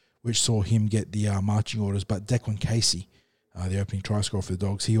honest, which saw him get the marching orders. But Declan Casey, the opening try scorer for the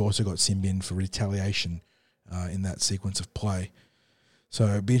Dogs, he also got sin bin for retaliation in that sequence of play. So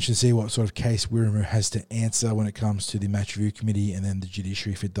it'd be interesting to see what sort of case Wiremu has to answer when it comes to the match review committee and then the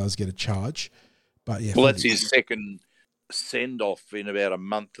judiciary if it does get a charge. But yeah, well, that's his second send-off in about a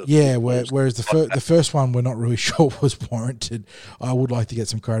month. Whereas the first one we're not really sure was warranted. I would like to get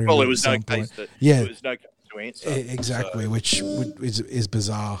some clarity. Well, there was no case to answer. Exactly, which is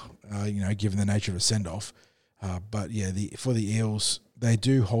bizarre, given the nature of a send-off. But yeah, for the Eels, they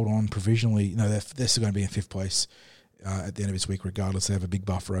do hold on provisionally. No, they're still going to be in 5th place at the end of this week regardless. They have a big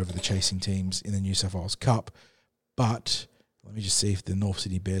buffer over the chasing teams in the New South Wales Cup. But let me just see if the North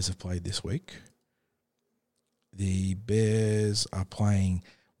Sydney Bears have played this week. The Bears are playing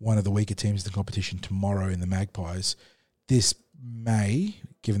one of the weaker teams in the competition tomorrow in the Magpies. This may,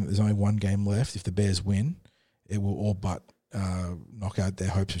 given that there's only one game left, if the Bears win, it will all but knock out their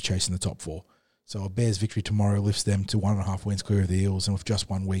hopes of chasing the top 4. So a Bears victory tomorrow lifts them to 1.5 wins clear of the Eels, and with just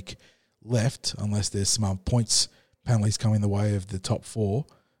 1 week left, unless there's some points penalties coming the way of the top 4,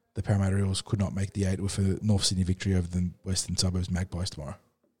 the Parramatta Eels could not make the 8 with a North Sydney victory over the Western Suburbs Magpies tomorrow.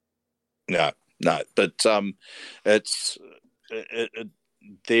 No, but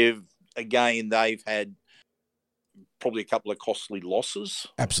they've had probably a couple of costly losses,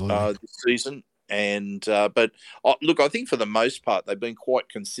 absolutely, this season. And but look, I think for the most part they've been quite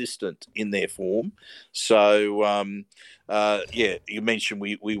consistent in their form. So you mentioned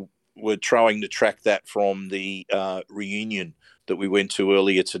we were trying to track that from the reunion that we went to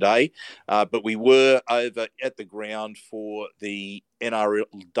earlier today, but we were over at the ground for the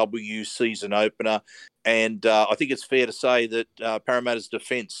NRLW season opener, and I think it's fair to say that Parramatta's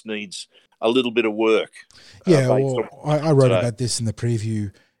defence needs a little bit of work. I wrote about this in the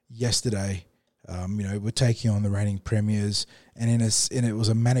preview yesterday. We're taking on the reigning premiers, and it was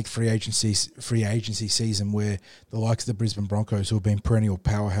a manic free agency season where the likes of the Brisbane Broncos, who have been perennial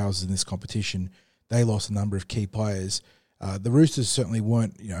powerhouses in this competition, they lost a number of key players. The Roosters certainly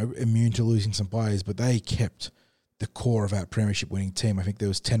weren't, immune to losing some players, but they kept the core of that premiership winning team. I think there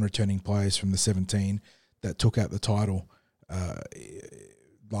was 10 returning players from the 17 that took out the title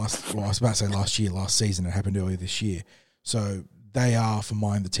last season. It happened earlier this year. So they are, for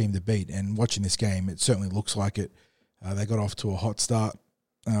mine, the team to beat. And watching this game, it certainly looks like it. They got off to a hot start.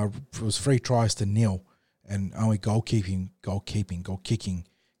 It was 3 tries to 0, and only goal kicking, keeping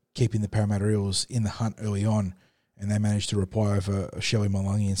the Parramatta Eels in the hunt early on. And they managed to reply over Shelley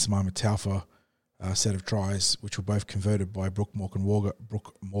Malungi and Simama Taufa set of tries, which were both converted by Brooke Morgan Walker.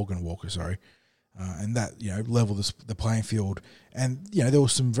 And that, leveled the playing field. And, there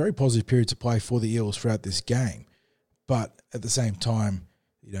was some very positive periods of play for the Eels throughout this game. But at the same time,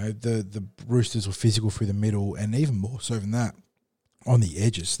 the Roosters were physical through the middle, and even more so than that, on the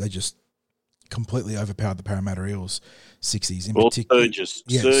edges. They just completely overpowered the Parramatta Eels 60s. In particular,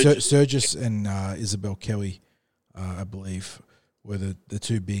 Sturgis and Isabel Kelly, I believe, were the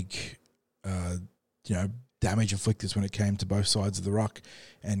two big, damage inflictors when it came to both sides of the ruck.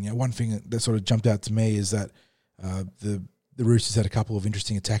 And one thing that sort of jumped out to me is that the Roosters had a couple of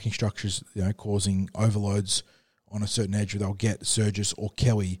interesting attacking structures, causing overloads on a certain edge where they'll get Sturgis or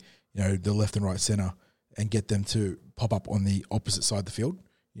Kelly, the left and right centre, and get them to pop up on the opposite side of the field,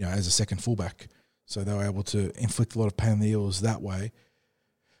 as a second fullback. So they were able to inflict a lot of pain on the Eels that way.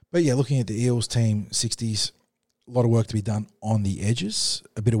 But yeah, looking at the Eels team, 60s, a lot of work to be done on the edges,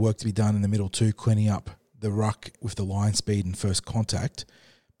 a bit of work to be done in the middle too, cleaning up the ruck with the line speed and first contact.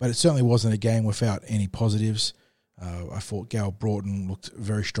 But it certainly wasn't a game without any positives. I thought Gail Broughton looked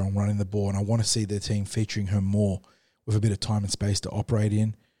very strong running the ball, and I want to see their team featuring her more with a bit of time and space to operate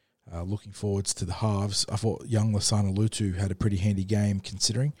in. Looking forwards to the halves. I thought young Lasana Lutu had a pretty handy game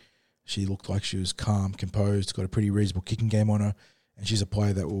considering. She looked like she was calm, composed, got a pretty reasonable kicking game on her, and she's a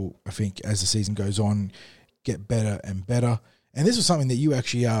player that will, I think, as the season goes on, get better and better. And this was something that you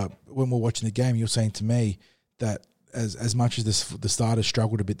actually, when we're watching the game, you're saying to me that as much as the starters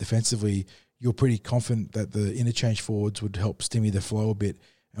struggled a bit defensively, you're pretty confident that the interchange forwards would help stimulate the flow a bit.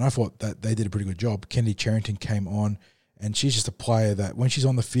 And I thought that they did a pretty good job. Kennedy Charrington came on, and she's just a player that when she's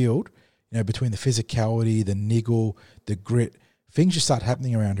on the field, between the physicality, the niggle, the grit, things just start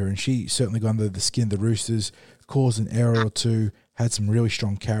happening around her. And she certainly got under the skin of the Roosters, caused an error or two, had some really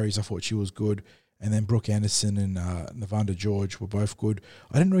strong carries. I thought she was good. And then Brooke Anderson and Navanda George were both good.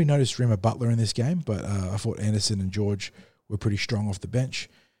 I didn't really notice Rima Butler in this game, but I thought Anderson and George were pretty strong off the bench.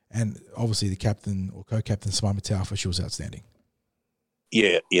 And obviously the captain or co-captain, Simone Taufa, she was outstanding.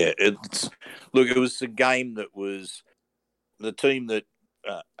 Yeah. It was a game that was the team that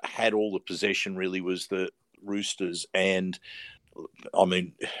had all the possession really was the Roosters. And, I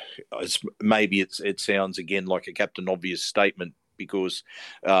mean, it sounds again like a Captain Obvious statement because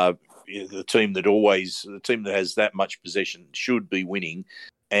the team that has that much possession should be winning.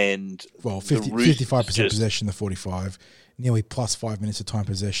 And 55% possession to 45, nearly plus 5 minutes of time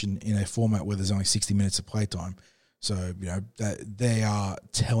possession in a format where there's only 60 minutes of playtime. So, that they are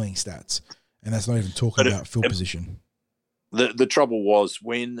telling stats, and that's not even talking about field position. The trouble was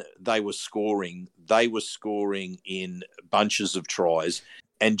when they were scoring in bunches of tries,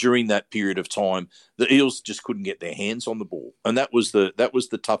 and during that period of time, the Eels just couldn't get their hands on the ball, and that was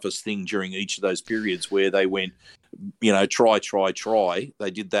the toughest thing during each of those periods where they went, try.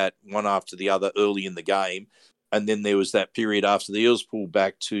 They did that one after the other early in the game, and then there was that period after the Eels pulled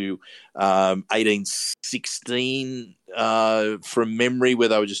back to 18-16 from memory, where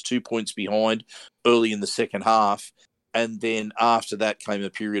they were just 2 points behind early in the second half. And then after that came a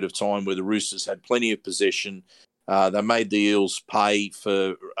period of time where the Roosters had plenty of possession. They made the Eels pay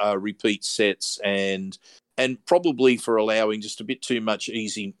for repeat sets and probably for allowing just a bit too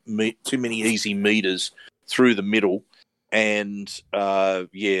many easy meters through the middle. And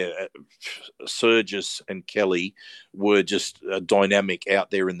Surgis and Kelly were just dynamic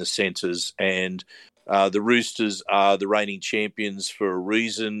out there in the centres. And the Roosters are the reigning champions for a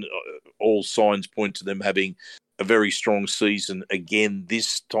reason. All signs point to them having a very strong season again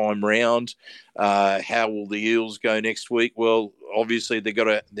this time round. How will the Eels go next week? Well, obviously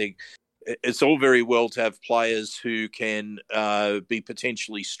it's all very well to have players who can be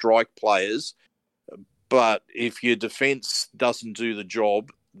potentially strike players, but if your defence doesn't do the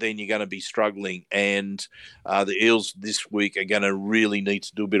job, then you're going to be struggling. And the Eels this week are going to really need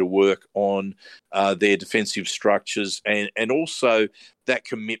to do a bit of work on their defensive structures and also that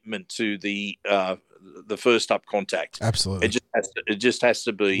commitment to the first up contact. Absolutely. It just has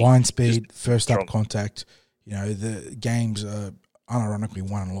to be line speed, first up contact. The games are unironically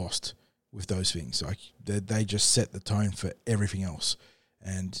won and lost with those things. Like they just set the tone for everything else.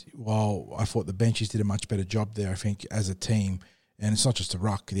 And while I thought the benches did a much better job there, I think as a team, and it's not just the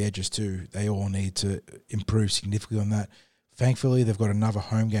ruck, the edges too, they all need to improve significantly on that. Thankfully, they've got another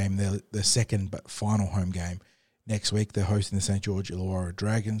home game, their second but final home game. Next week, they're hosting the St. George Illawarra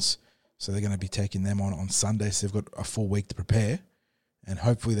Dragons. So they're going to be taking them on Sunday. So they've got a full week to prepare, and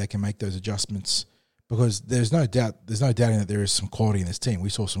hopefully they can make those adjustments because there's no doubting that there is some quality in this team. We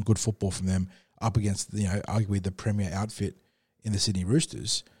saw some good football from them up against arguably the premier outfit in the Sydney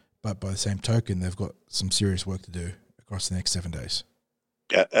Roosters. But by the same token, they've got some serious work to do across the next 7 days.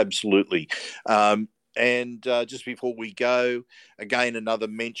 Yeah, absolutely. And just before we go, again another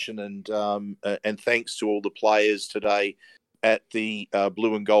mention and thanks to all the players today at the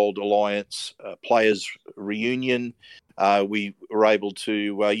Blue and Gold Alliance Players Reunion. We were able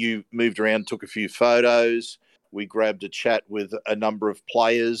to, you moved around, took a few photos. We grabbed a chat with a number of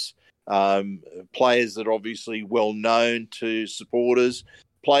players that are obviously well known to supporters,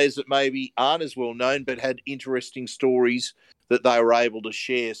 players that maybe aren't as well known but had interesting stories that they were able to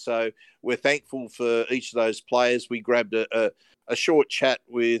share. So we're thankful for each of those players. We grabbed a short chat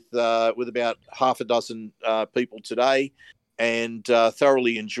with about half a dozen people today, and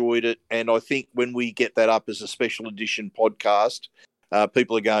thoroughly enjoyed it. And I think when we get that up as a special edition podcast,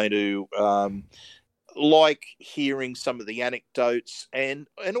 people are going to like hearing some of the anecdotes and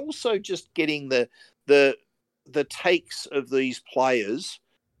also just getting the takes of these players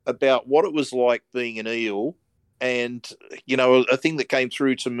about what it was like being an Eel And, you know, a thing that came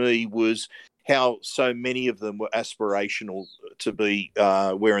through to me was how so many of them were aspirational to be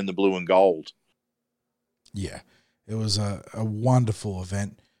wearing the blue and gold. Yeah, it was a wonderful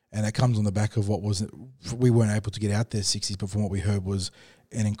event, and it comes on the back of we weren't able to get out there 60s, but from what we heard was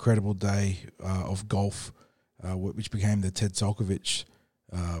an incredible day of golf, which became the Ted Solkovich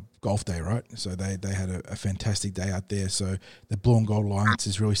golf day, right? So they had a fantastic day out there. So the Blue and Gold Alliance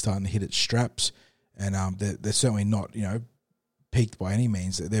is really starting to hit its straps, and they're certainly not, you know, peaked by any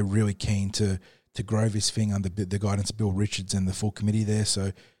means. They're really keen to grow this thing under the guidance of Bill Richards and the full committee there.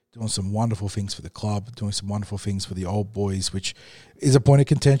 So doing some wonderful things for the club, doing some wonderful things for the old boys, which is a point of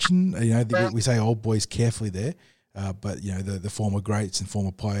contention. You know, we say old boys carefully there, but, you know, the former greats and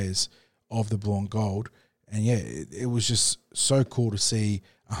former players of the Blue and Gold. And, yeah, it was just so cool to see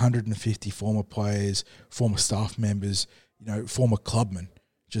 150 former players, former staff members, you know, former clubmen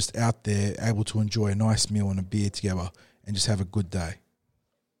just out there able to enjoy a nice meal and a beer together and just have a good day.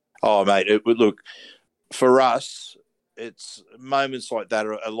 Oh, mate, look, for us, it's moments like that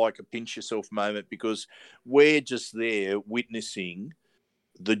are like a pinch yourself moment, because we're just there witnessing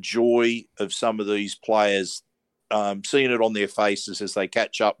the joy of some of these players, seeing it on their faces as they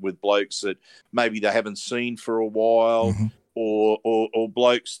catch up with blokes that maybe they haven't seen for a while, Mm-hmm. or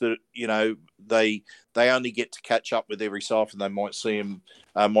blokes that, you know, they only get to catch up with every so often. They might see them,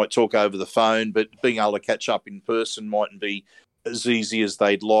 might talk over the phone, but being able to catch up in person mightn't be as easy as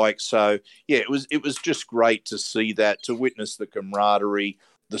they'd like. So, yeah, it was just great to see that, to witness the camaraderie,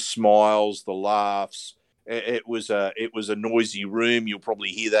 the smiles, the laughs. It was a noisy room. You'll probably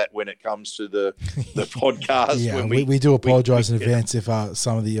hear that when it comes to the podcast. Yeah, when we do apologise in advance if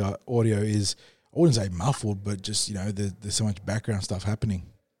some of the audio is, I wouldn't say muffled, but just, you know, there's so much background stuff happening.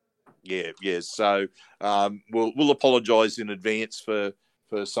 Yeah. So we'll apologise in advance for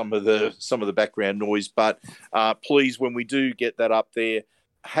some of the background noise, but please, when we do get that up there,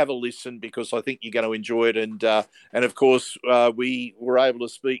 have a listen, because I think you're going to enjoy it. And of course, we were able to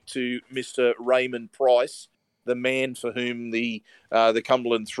speak to Mr. Raymond Price, the man for whom the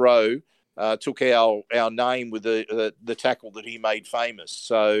Cumberland Throw took our name with the tackle that he made famous.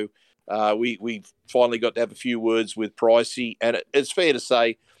 So we finally got to have a few words with Pricey, and it's fair to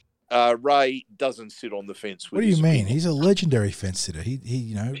say, Ray doesn't sit on the fence with What do you mean? opinion. He's a legendary fence sitter. He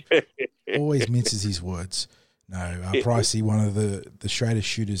you know, always minces his words. No, Pricey, one of the straightest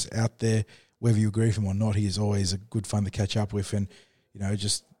shooters out there. Whether you agree with him or not, he is always a good fun to catch up with. And, you know,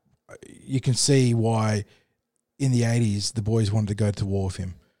 just you can see why in the 80s the boys wanted to go to war with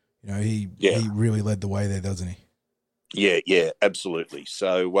him. You know, he really led the way there, doesn't he? Yeah, absolutely.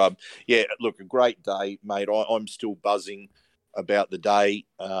 So, look, a great day, mate. I'm still buzzing about the day.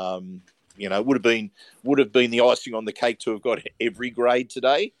 You know, would have been the icing on the cake to have got every grade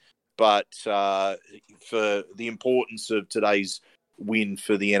today, but for the importance of today's win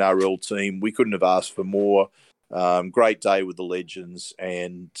for the NRL team, we couldn't have asked for more. Great day with the legends,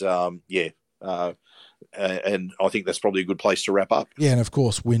 and and I think that's probably a good place to wrap up. Yeah, and of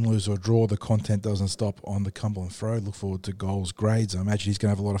course, win, lose or draw, the content doesn't stop on the Cumberland Throw. Look forward to goals, grades. I imagine he's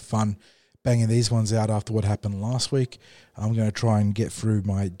going to have a lot of fun banging these ones out after what happened last week. I'm going to try and get through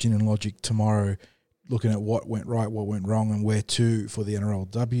my gin and logic tomorrow, looking at what went right, what went wrong, and where to for the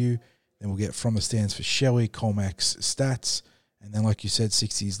NRLW. Then we'll get from the stands for Shelley, Colmack's stats. And then, like you said,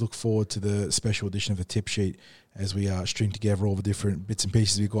 60s, look forward to the special edition of the tip sheet as we string together all the different bits and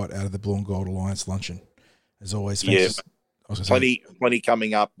pieces we got out of the Blue and Gold Alliance luncheon. As always, thanks. Plenty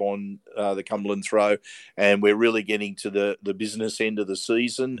coming up on the Cumberland Throw, and we're really getting to the business end of the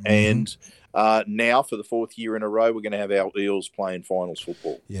season. Mm-hmm. And now, for the fourth year in a row, we're going to have our Eels playing finals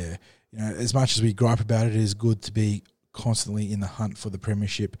football. Yeah, you know, as much as we gripe about it, it is good to be constantly in the hunt for the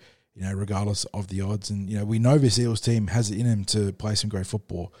premiership, you know, regardless of the odds. And, you know, we know this Eels team has it in them to play some great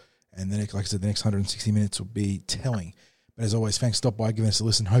football. And then, like I said, the next 160 minutes will be telling. But as always, thanks for stopping by, giving us a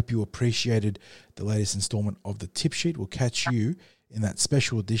listen. Hope you appreciated the latest installment of the tip sheet. We'll catch you in that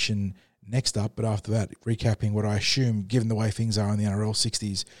special edition next up. But after that, recapping what I assume, given the way things are in the NRL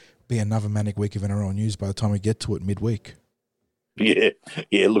 60s, be another manic week of NRL news by the time we get to it midweek. Yeah,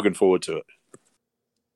 looking forward to it.